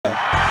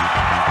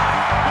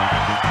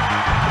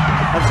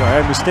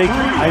I'm sorry,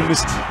 I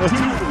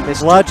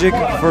mistook logic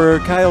for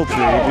Kyle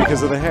Tree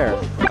because of the hair.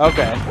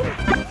 Okay.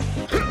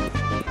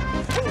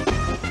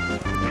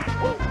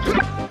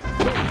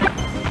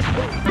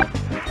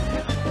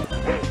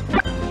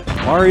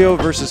 Mario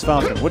versus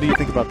Falcon. What do you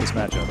think about this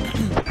matchup?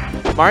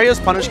 Mario's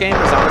punish game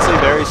is honestly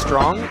very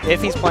strong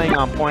if he's playing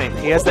on point.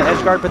 He has the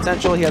edge guard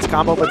potential, he has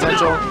combo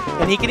potential,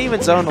 and he can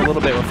even zone a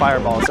little bit with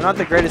fireballs. They're not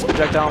the greatest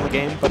projectile in the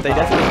game, but they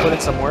definitely put in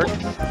some work.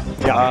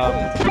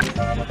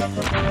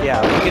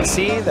 Yeah, we can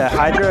see that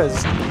Hydra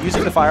is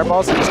using the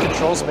fireballs to just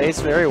control space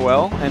very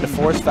well and to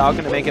force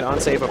Falcon to make an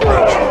unsafe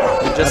approach.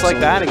 And just like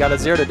that, he got a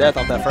 0 to death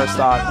off that first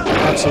stock.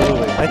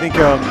 Absolutely. I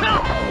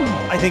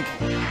think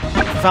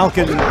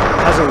Falcon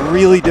has a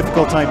really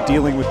difficult time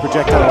dealing with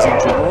projectiles in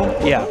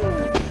general. Yeah.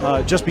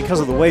 Just because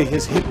of the way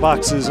his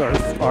hitboxes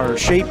are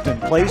shaped and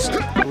placed.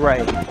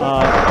 Right.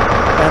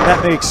 And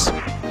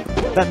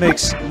that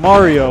makes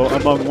Mario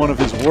among one of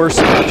his worst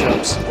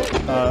matchups.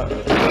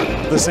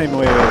 The same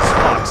way as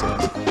Fox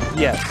is.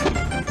 Yes.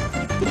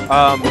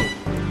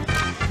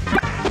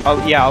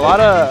 Yeah, a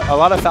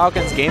lot of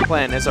Falcon's game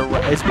plan is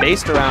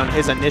based around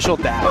his initial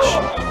dash,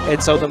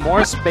 and so the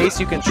more space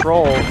you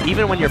control,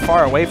 even when you're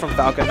far away from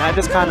Falcon, that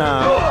just kind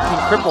of can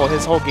cripple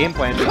his whole game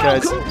plan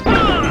because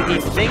he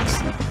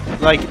thinks,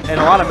 like in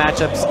a lot of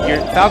matchups,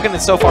 Falcon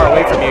is so far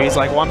away from you. He's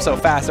like, well, I'm so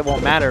fast, it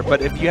won't matter.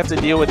 But if you have to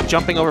deal with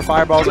jumping over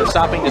fireballs or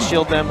stopping to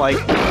shield them, like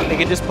they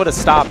can just put a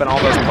stop in all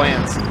those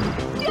plans.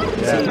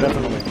 Yeah,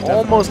 definitely.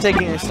 Almost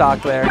taking a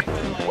stock there.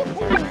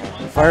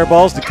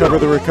 Fireballs to cover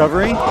the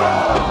recovery.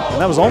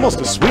 And that was almost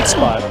a sweet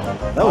spot.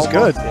 That was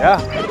good. Yeah.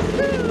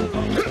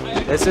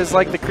 This is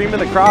like the cream of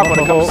the crop when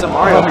it comes to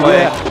Mario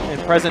play in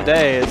present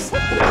day is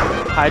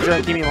Hydra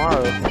and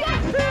Kimimaru.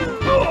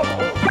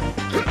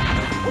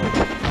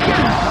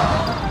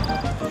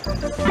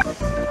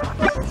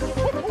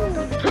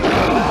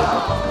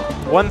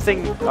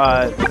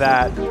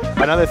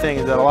 Another thing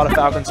is that a lot of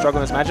Falcons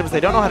struggle in this matchup is they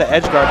don't know how to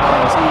edge guard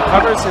Mario. So he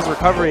covers his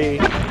recovery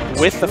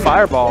with the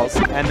fireballs,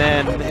 and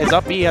then his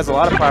up B has a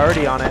lot of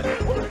priority on it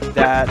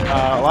that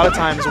a lot of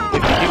times if you do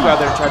go out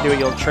there and try to do it,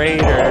 you'll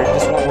trade or it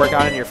just won't work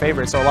out in your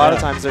favor. So a lot of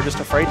times they're just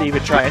afraid to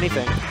even try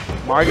anything.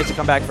 Mario gets to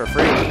come back for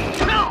free.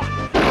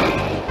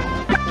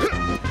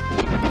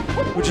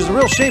 Which is a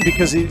real shame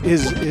because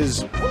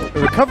his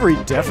recovery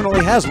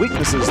definitely has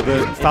weaknesses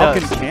that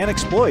Falcon can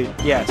exploit.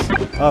 Yes.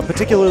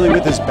 Particularly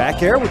with his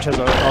back air, which has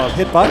a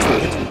hitbox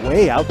that hits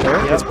way out there.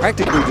 Yep. It's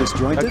practically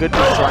disjointed. A good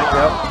disjoint,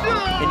 yep.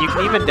 And you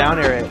can even down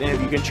air it. And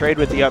if you can trade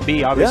with the up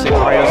B, obviously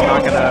Mario's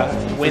not going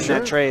to win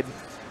that trade.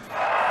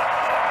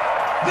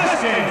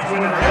 This game's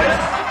winner is...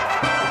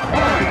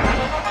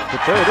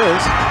 But there it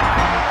is.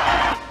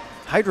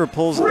 Hydra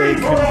pulls a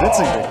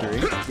convincing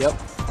victory. Yep.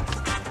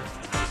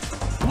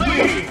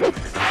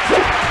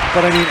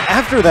 But I mean,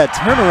 after that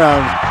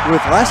turnaround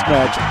with last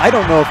match, I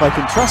don't know if I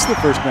can trust the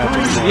first match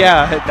anymore.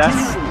 Yeah,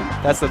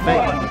 that's the thing.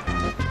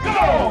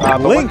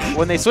 Link.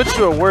 When they switch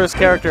to a worse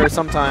character,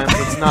 sometimes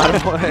it's not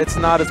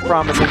as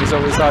promising as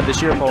what we saw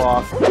Dashir pull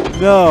off.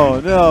 No,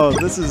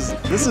 this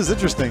is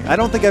interesting. I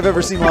don't think I've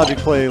ever seen Logic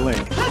play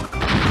Link.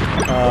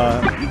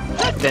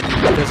 Then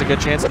there's a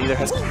good chance neither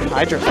has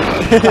Hydra,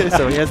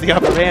 so he has the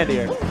upper hand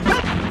here.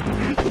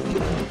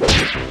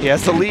 He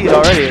has the lead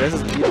already.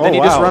 Then he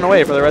just run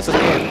away for the rest of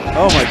the game.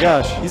 Oh my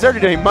gosh. He's already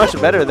doing much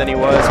better than he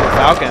was with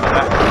Falcon.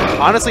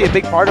 Honestly, a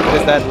big part of it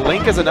is that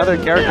Link is another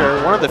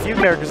character, one of the few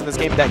characters in this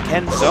game that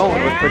can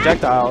zone with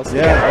projectiles.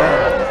 Yeah.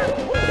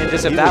 And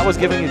just if that was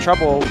giving you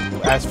trouble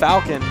as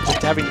Falcon,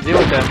 just having to deal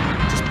with them,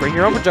 just bring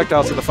your own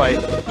projectiles to the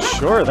fight.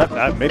 Sure,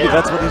 maybe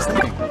that's what he's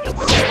thinking.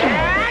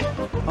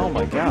 Oh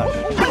my gosh.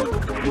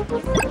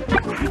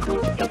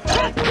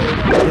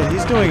 Yeah,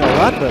 he's doing a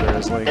lot better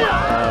as Link.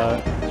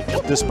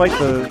 Despite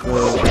the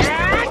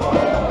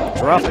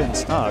drop in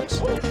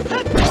stocks.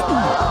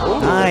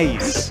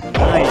 Nice.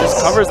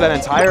 Just covers that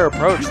entire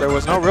approach. There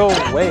was no real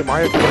way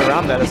Mario could get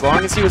around that. As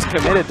long as he was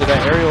committed to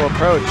that aerial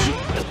approach,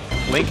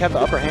 Link had the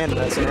upper hand in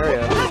that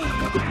scenario.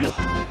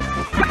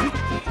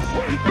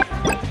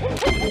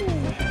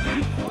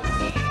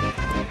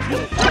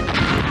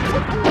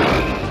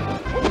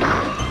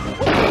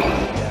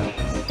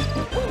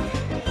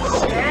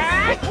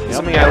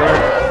 Something I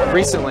learned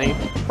recently,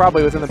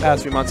 probably within the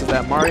past few months, is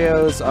that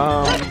Mario's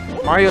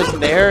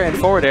nair and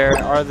forward air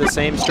are the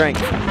same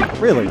strength.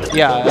 Really?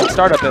 Yeah, at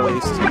startup at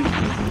least.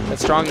 At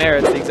strong nair,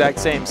 it's the exact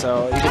same.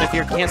 So even if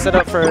you can't set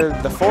up for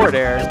the forward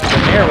air, the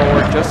nair will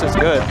work just as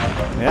good.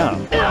 Yeah.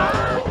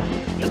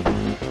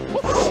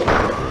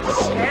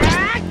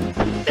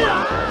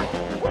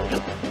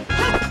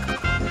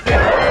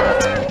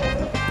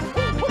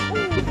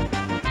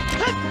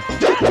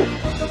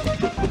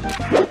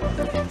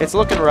 It's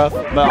looking rough,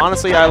 but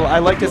honestly, I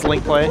liked his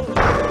Link play.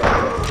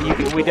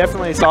 We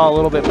definitely saw a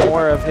little bit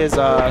more of his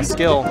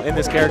skill in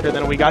this character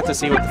than we got to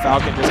see with the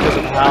Falcon, just because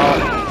of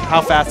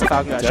how fast the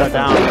Falcon got shut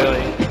down,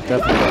 really.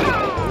 Definitely.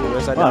 Ooh,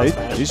 wow,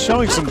 he's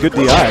showing some good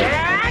DI.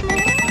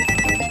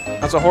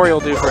 That's what Hori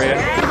will do for you.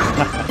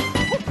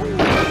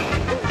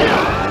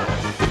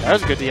 That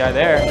was a good DI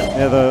there.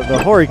 Yeah,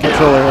 the Hori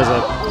controller has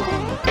a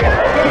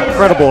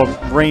incredible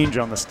range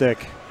on the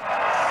stick.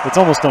 It's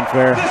almost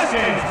unfair. It's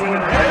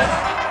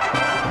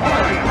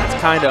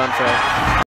kind of unfair.